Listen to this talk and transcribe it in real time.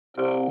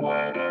The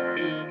weather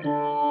in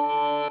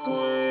Brooklyn.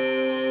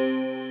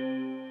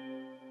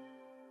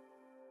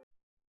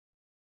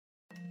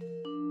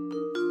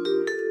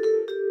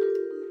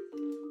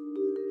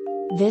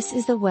 This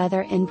is the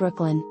weather in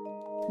Brooklyn.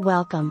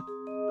 Welcome.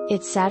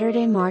 It's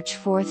Saturday, March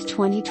 4th,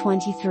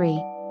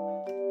 2023.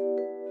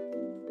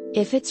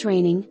 If it's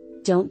raining,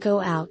 don't go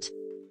out.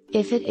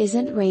 If it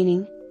isn't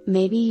raining,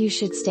 maybe you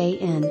should stay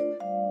in.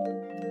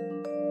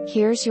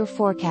 Here's your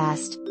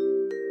forecast.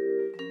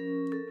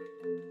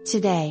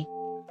 Today.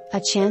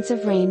 A chance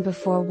of rain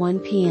before 1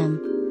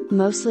 p.m.,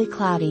 mostly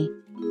cloudy.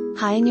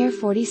 High near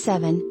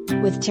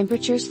 47, with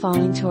temperatures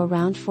falling to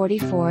around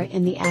 44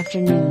 in the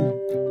afternoon.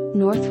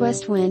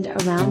 Northwest wind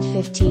around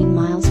 15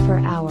 miles per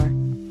hour.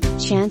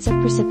 Chance of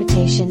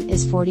precipitation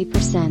is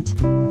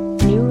 40%.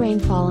 New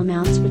rainfall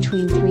amounts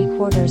between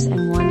 3/4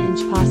 and 1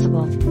 inch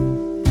possible.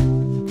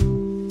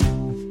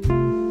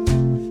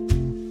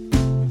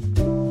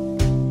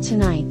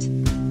 Tonight.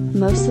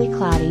 Mostly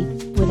cloudy,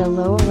 with a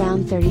low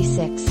around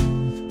 36.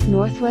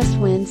 Northwest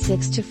wind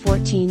 6 to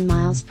 14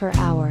 miles per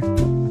hour.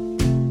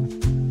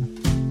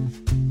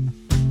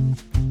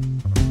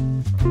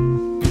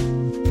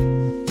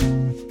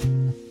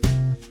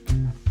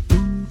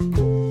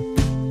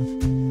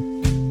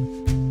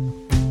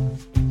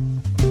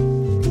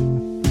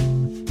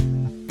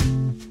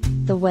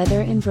 The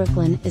Weather in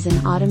Brooklyn is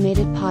an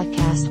automated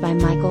podcast by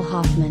Michael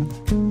Hoffman.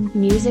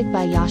 Music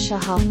by Yasha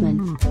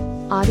Hoffman.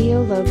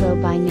 Audio logo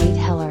by Nate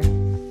Heller.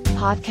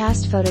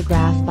 Podcast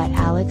photograph by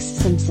Alex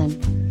Simpson.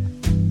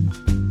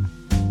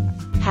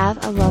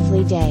 Have a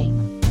lovely day.